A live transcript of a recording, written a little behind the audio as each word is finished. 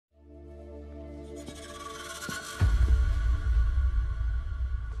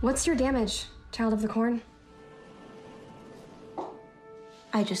What's your damage, child of the corn?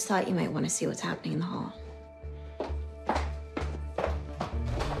 I just thought you might want to see what's happening in the hall.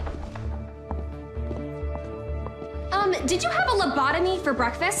 Did you have a lobotomy for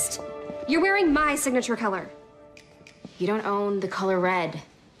breakfast? You're wearing my signature color. You don't own the color red.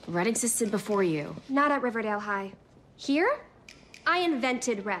 Red existed before you. Not at Riverdale High. Here, I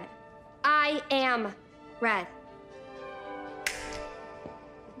invented red. I am red.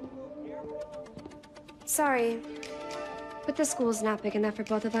 Sorry, but the school's not big enough for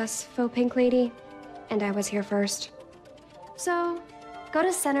both of us, faux pink lady, and I was here first. So, go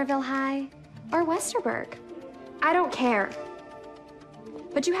to Centerville High or Westerberg. I don't care.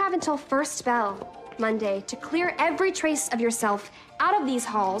 But you have until first bell Monday to clear every trace of yourself out of these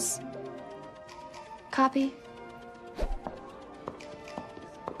halls. Copy?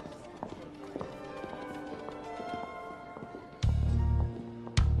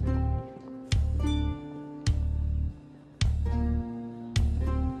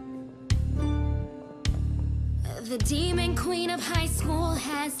 The demon queen of high school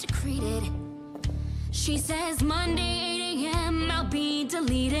has decreed. She says Monday 8 a.m. I'll be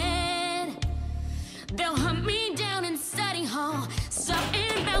deleted. They'll hunt me down in study hall,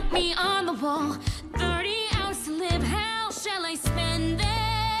 something about me on the wall. 30 hours to live, how shall I spend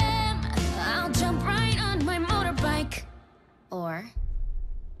them? I'll jump right on my motorbike. Or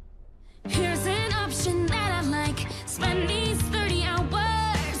here's an option that I like. Spend these 30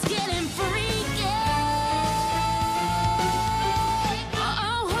 hours getting freaky.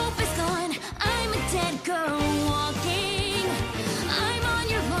 Oh, hope is gone. I'm a dead girl walking. I'm on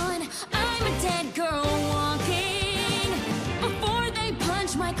your lawn. I'm a dead girl walking. Before they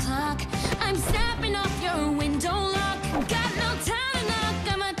punch my clock, I'm snapping off your window lock. Got no time to knock.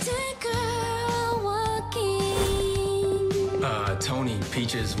 I'm a dead girl walking. Toni,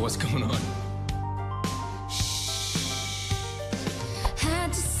 Peaches, what's going on?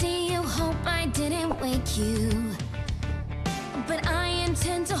 Had to see you, hope I didn't wake you. But I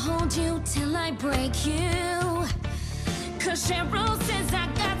intend to hold you till I break you. Cause Cheryl says I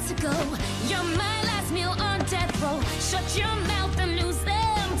got to go. You're my last meal on death row. Shut your mouth and lose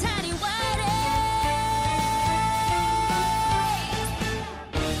them tighty-whities.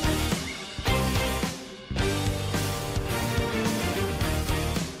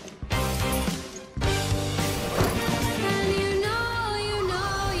 And you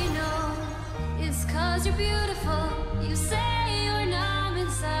know, it's cause you're beautiful. You say you're numb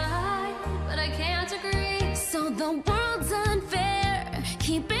inside, but I can't agree. So the world's unfair,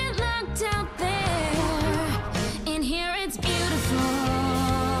 keep it locked out there. In here it's beautiful.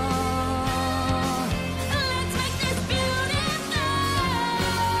 Let's make this beautiful.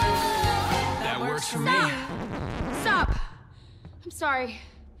 That works for me. Stop! I'm sorry.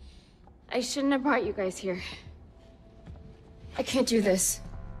 I shouldn't have brought you guys here. I can't do this.